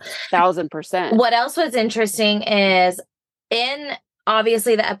and saw. 1,000%. What else was interesting is in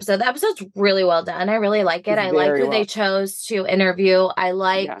obviously the episode's really well done. I really like it. I like who they chose to interview. I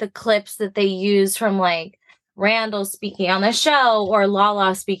like the clips that they use from like Randal speaking on the show or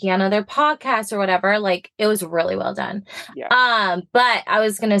Lala speaking on other podcasts or whatever. Like, it was really well done. Yeah. But I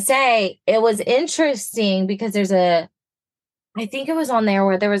was gonna say it was interesting because I think it was on there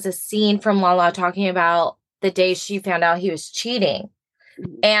where there was a scene from Lala talking about the day she found out he was cheating,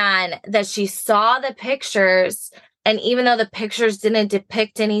 and that she saw the pictures, and even though the pictures didn't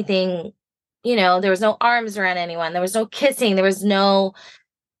depict anything, there was no arms around anyone, there was no kissing, there was no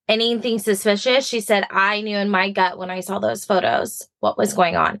anything suspicious. She said, I knew in my gut when I saw those photos what was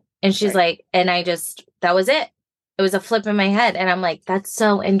going on. And she's like, and that was it. It was a flip in my head. And I'm like, that's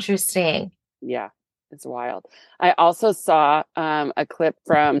so interesting. Yeah. It's wild. I also saw a clip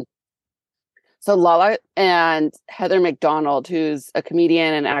from Lala and Heather McDonald, who's a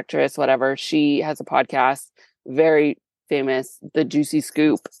comedian and actress, whatever. She has a podcast, very famous, The Juicy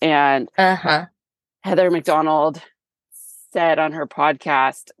Scoop. And Heather McDonald said on her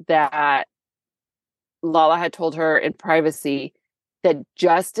podcast that Lala had told her in privacy that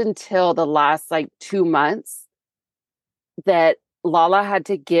just until the last 2 months that Lala had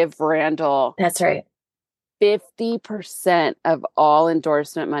to give Randal. That's right. 50% of all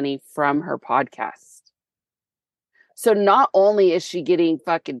endorsement money from her podcast. So not only is she getting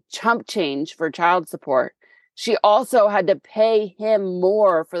fucking chump change for child support, she also had to pay him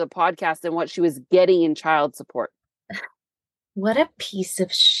more for the podcast than what she was getting in child support. What a piece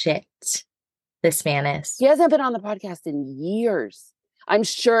of shit this man is. He hasn't been on the podcast in years. I'm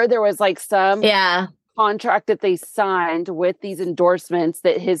sure there was some contract that they signed with these endorsements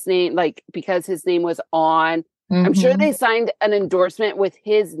that his name, because his name was on. I'm sure they signed an endorsement with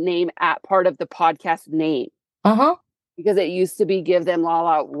his name at part of the podcast name. Because it used to be Give Them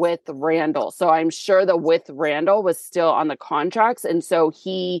Lala with Randal. So I'm sure the with Randal was still on the contracts. And so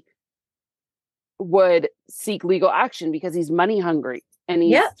he would seek legal action because he's money hungry and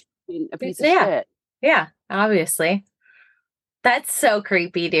he's a piece of shit. Yeah, obviously. That's so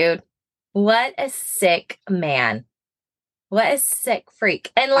creepy, dude. What a sick man. What a sick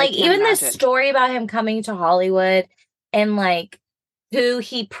freak. And even the story about him coming to Hollywood and who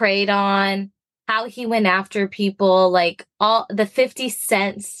he preyed on, how he went after people, all the 50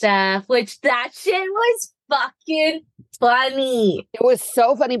 Cent stuff, which that shit was fucking funny. It was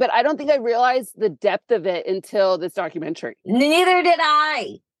so funny, but I don't think I realized the depth of it until this documentary. Neither did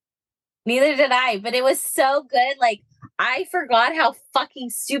I. But it was so good. I forgot how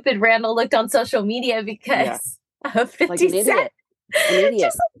fucking stupid Randal looked on social media because of 50 Cent. An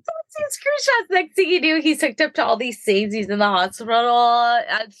idiot. Just screenshots. Next thing you knew, he's hooked up to all these saves. He's in the hospital.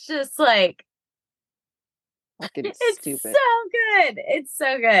 It's just fucking it's stupid. It's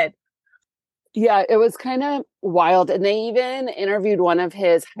so good. Yeah, it was kind of wild. And they even interviewed one of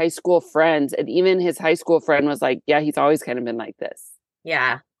his high school friends. And even his high school friend was like, yeah, he's always kind of been like this.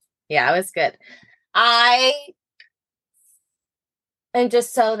 Yeah. Yeah, it was good. I I'm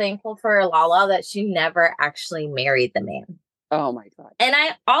just so thankful for Lala that she never actually married the man. Oh my God. And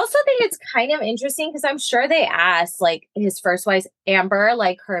I also think it's kind of interesting because I'm sure they asked like his first wife, Amber,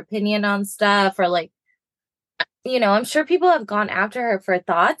 like her opinion on stuff or like, I'm sure people have gone after her for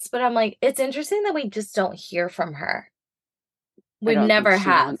thoughts, but I'm like, it's interesting that we just don't hear from her. We never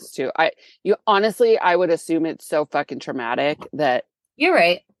have. Wants to. Honestly, I would assume it's so fucking traumatic that. You're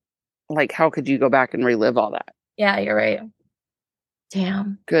right. Like, how could you go back and relive all that? Yeah, you're right.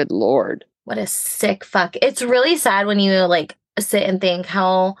 Damn. Good Lord. What a sick fuck. It's really sad when you like sit and think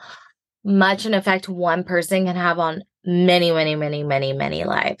how much an effect one person can have on many, many, many, many, many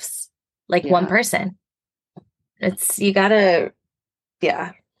lives. Like one person. You gotta,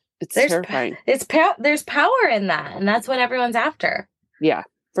 yeah. It's terrifying. There's power in that, and that's what everyone's after. Yeah,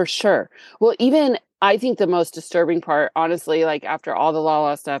 for sure. Well, even I think the most disturbing part, honestly, like after all the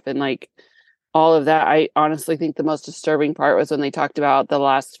Lala stuff and like all of that, I honestly think the most disturbing part was when they talked about the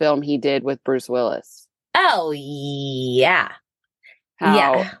last film he did with Bruce Willis. Oh, yeah.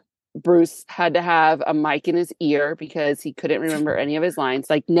 How Bruce had to have a mic in his ear because he couldn't remember any of his lines.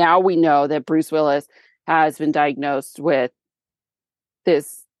 Like now we know that Bruce Willis has been diagnosed with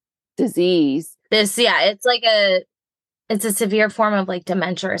this disease. It's a severe form of like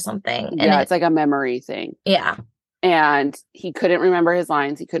dementia or something. And it's like a memory thing. Yeah. And he couldn't remember his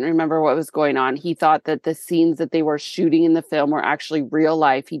lines. He couldn't remember what was going on. He thought that the scenes that they were shooting in the film were actually real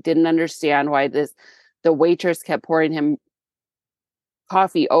life. He didn't understand why the waitress kept pouring him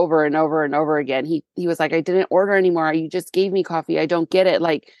coffee over and over and over again. He was like, I didn't order anymore. You just gave me coffee. I don't get it.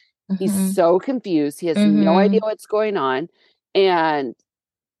 Like he's so confused. He has no idea what's going on. And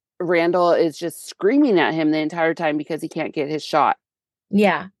Randal is just screaming at him the entire time because he can't get his shot.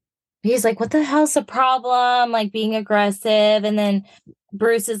 Yeah. He's like, what the hell's the problem? Like being aggressive. And then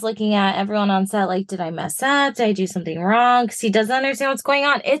Bruce is looking at everyone on set like, did I mess up? Did I do something wrong? Because he doesn't understand what's going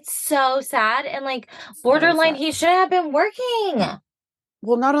on. It's so sad. And like borderline, he shouldn't have been working.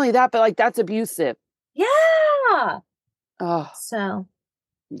 Well, not only that, but like that's abusive. Yeah. Oh. So.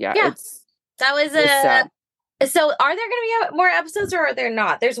 Yeah. That was sad. So are there going to be more episodes or are there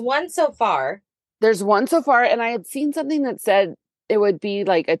not? There's one so far. And I had seen something that said it would be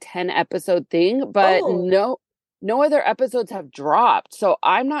like a 10 episode thing, but no other episodes have dropped. So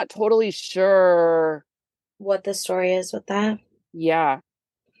I'm not totally sure what the story is with that. Yeah.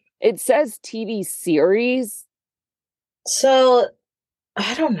 It says TV series. So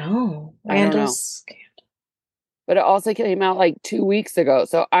I don't know. Randall's scandal. But it also came out like 2 weeks ago.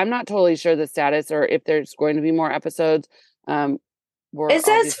 So I'm not totally sure the status or if there's going to be more episodes. It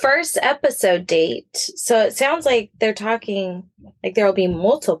says first episode date. So it sounds like they're talking like there will be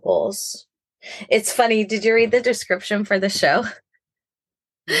multiples. It's funny. Did you read the description for the show?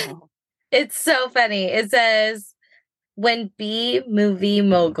 No. It's so funny. It says, when B-movie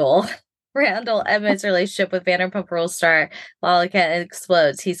mogul Randal Edmonds' relationship with Vanderpump Rules star Lala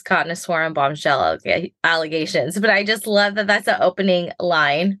explodes. He's caught in a swarm of bombshell allegations. But I just love that that's an opening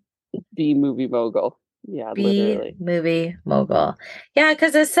line. B-movie mogul. Yeah, literally. B-movie mogul. Yeah,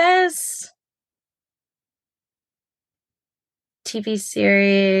 because it says TV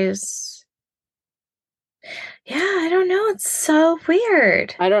series. Yeah, I don't know. It's so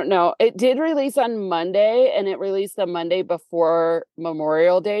weird. I don't know. It did release on Monday, and it released the Monday before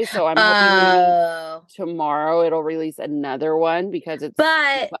Memorial Day. So I'm hoping tomorrow it'll release another one because it's.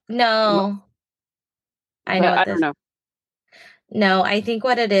 But no, I know. I don't know. No, I think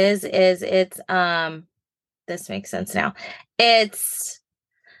what it is it's This makes sense now. It's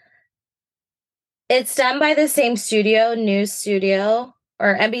done by the same studio, news studio.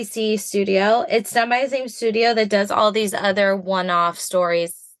 Or NBC studio. It's done by the same studio that does all these other one-off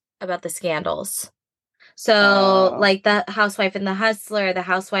stories about the scandals. So, like the Housewife and the Hustler, the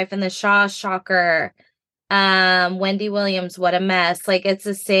Housewife and the Shocker, Wendy Williams, What a Mess. Like, it's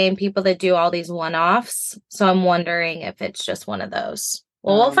the same people that do all these one-offs. So I'm wondering if it's just one of those.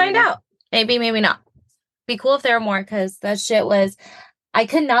 Well, we'll find out. Maybe, maybe not. Be cool if there were more, because that shit was... I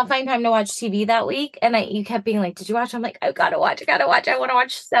could not find time to watch TV that week. And you kept being like, did you watch? I'm like, I gotta watch. I want to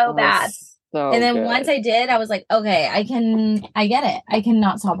watch so bad. And then once I did, I was like, okay, I get it. I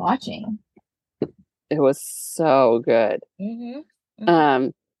cannot stop watching. It was so good.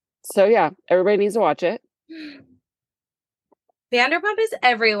 So yeah, everybody needs to watch it. Vanderpump is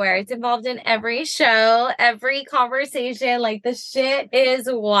everywhere. It's involved in every show, every conversation. Like the shit is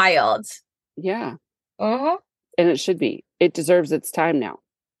wild. Yeah. And it should be. It deserves its time now.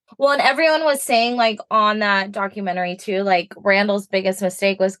 Well, and everyone was saying, like, on that documentary, too, like, Randall's biggest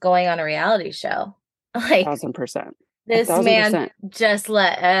mistake was going on a reality show. Like, 1,000%. This 1,000%. Man just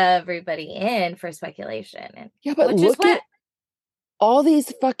let everybody in for speculation. Yeah, but look at all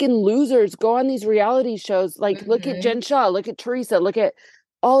these fucking losers go on these reality shows. Like, look at Jen Shaw, look at Teresa, look at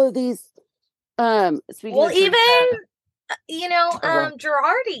all of these. Speaking of even Teresa,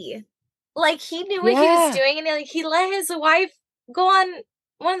 Girardi, like he knew what he was doing, and like he let his wife go on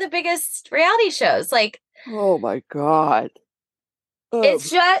one of the biggest reality shows. Like, oh my God. It's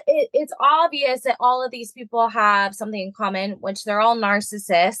just, it's obvious that all of these people have something in common, which they're all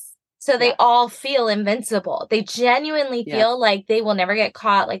narcissists. So they all feel invincible. They genuinely feel like they will never get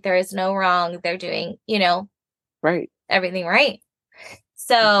caught. Like there is no wrong. They're doing, right. Everything right.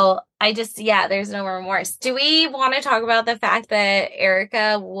 So I just, there's no remorse. Do we want to talk about the fact that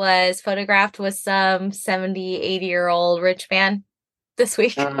Erica was photographed with some 70, 80-year-old rich man this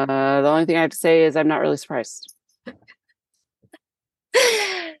week? The only thing I have to say is I'm not really surprised.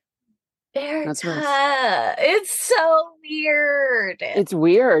 Erica, it's so weird. It's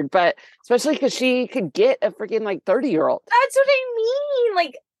weird, but especially because she could get a freaking 30-year-old. That's what I mean.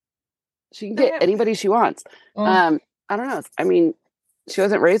 Like, she can get anybody she wants. I don't know. I mean, she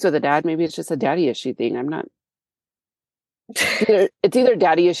wasn't raised with a dad. Maybe it's just a daddy issue thing. I'm not. It's either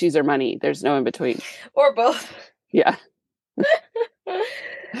daddy issues or money. There's no in between. Or both. Yeah.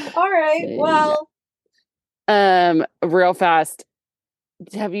 All right. Well. Real fast.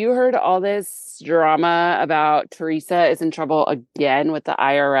 Have you heard all this drama about Teresa is in trouble again with the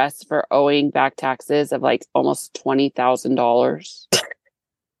IRS for owing back taxes of almost $20,000?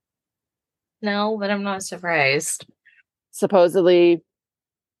 No, but I'm not surprised. Supposedly,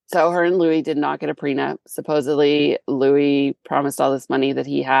 so her and Louis did not get a prenup. Supposedly, Louis promised all this money that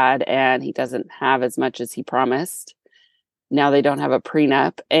he had, and he doesn't have as much as he promised. Now they don't have a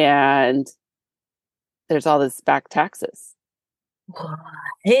prenup, and there's all this back taxes. What?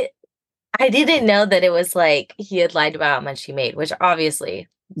 I didn't know that it was he had lied about how much he made, which obviously,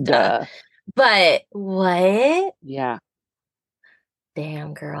 duh. But what? Yeah.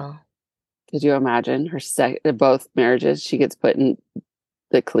 Damn, girl. Could you imagine both marriages? She gets put in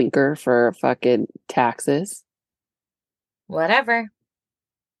the clinker for fucking taxes. Whatever.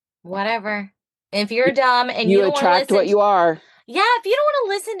 If you're dumb and you attract what you are. Yeah, if you don't want to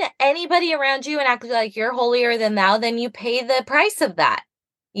listen to anybody around you and act like you're holier than thou, then you pay the price of that.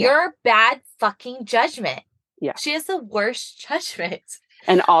 Your bad fucking judgment. Yeah. She has the worst judgment.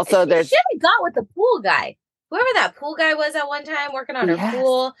 And also she should have got with the pool guy. Whoever that pool guy was at one time working on her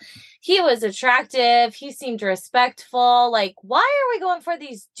pool. He was attractive. He seemed respectful. Like, why are we going for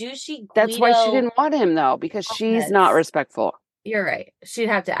these douchey Guido? That's why she didn't want him, though, because she's not respectful. You're right. She'd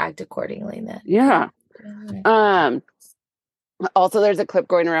have to act accordingly then. Yeah. Also, there's a clip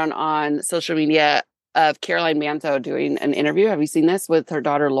going around on social media of Caroline Manzo doing an interview. Have you seen this with her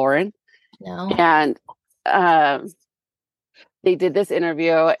daughter, Lauren? No. And they did this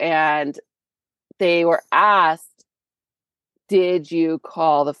interview and they were asked, did you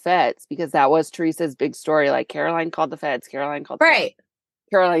call the feds? Because that was Teresa's big story. Like, Caroline called the feds. Caroline's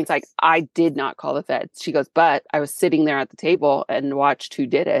like, I did not call the feds. She goes, but I was sitting there at the table and watched who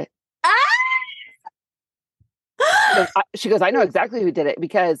did it. She goes, I know exactly who did it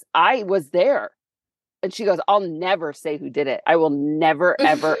because I was there. And she goes, I'll never say who did it. I will never,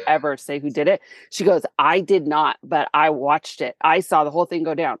 ever, ever say who did it. She goes, I did not, but I watched it. I saw the whole thing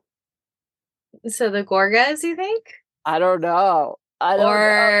go down. So the Gorgas, you think? I don't know.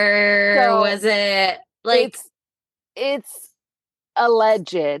 Or was it it's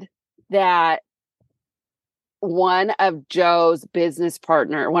alleged that one of Joe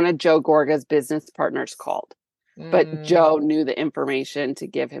Gorga's business partners called. But Joe knew the information to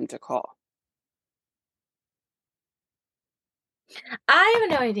give him to call. I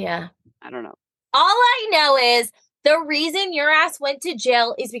have no idea. I don't know. All I know is the reason your ass went to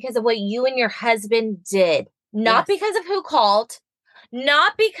jail is because of what you and your husband did. Not because of who called.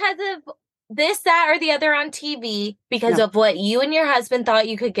 Not because of this, that, or the other on TV. Because of what you and your husband thought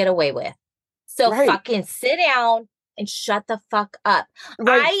you could get away with. So fucking sit down and shut the fuck up.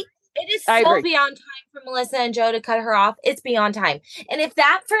 Right. It is so beyond time for Melissa and Joe to cut her off. It's beyond time. And if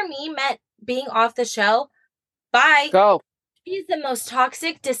that for me meant being off the show, bye. Go. She's the most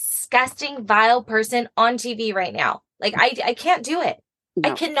toxic, disgusting, vile person on TV right now. Like, I can't do it. No.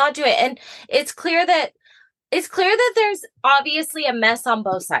 I cannot do it. And it's clear that there's obviously a mess on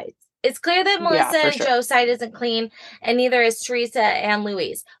both sides. It's clear that Melissa and Joe's side isn't clean, and neither is Teresa and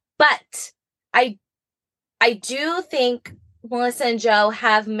Louise. But I do think Melissa and Joe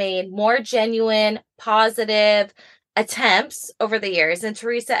have made more genuine, positive attempts over the years than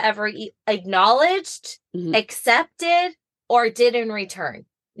Teresa ever acknowledged, accepted, or did in return.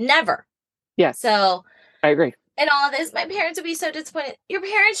 Never. Yes. So I agree. And all of this, my parents would be so disappointed. Your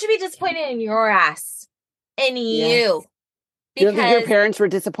parents should be disappointed in your ass. In you. You don't think your parents were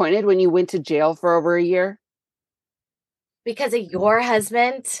disappointed when you went to jail for over a year? Because of your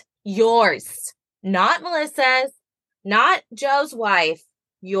husband? Yours. Not Melissa's. Not Joe's wife.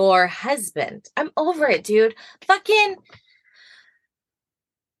 Your husband. I'm over it, dude. Fucking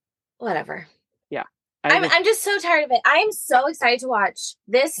whatever. Yeah. I'm just so tired of it. I'm so excited to watch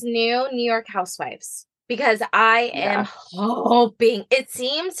this new New York Housewives because I am hoping it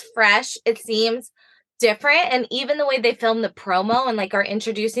seems fresh. It seems different. And even the way they film the promo and like are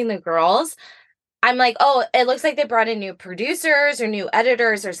introducing the girls, I'm like, oh, it looks like they brought in new producers or new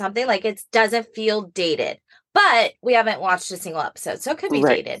editors or something. Like it doesn't feel dated. But we haven't watched a single episode, so it could be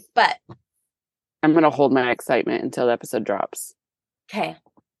dated. But I'm going to hold my excitement until the episode drops. Okay.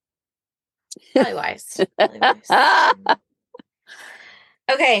 Probably wise. Probably wise.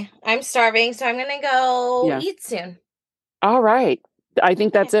 Okay, I'm starving, so I'm going to go eat soon. All right. I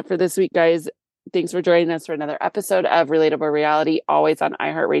think that's it for this week, guys. Thanks for joining us for another episode of Relatable Reality, always on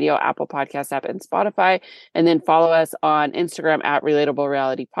iHeartRadio, Apple Podcast app, and Spotify. And then follow us on Instagram at Relatable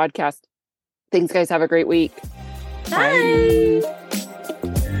Reality Podcast. Thanks, guys. Have a great week. Bye. Bye.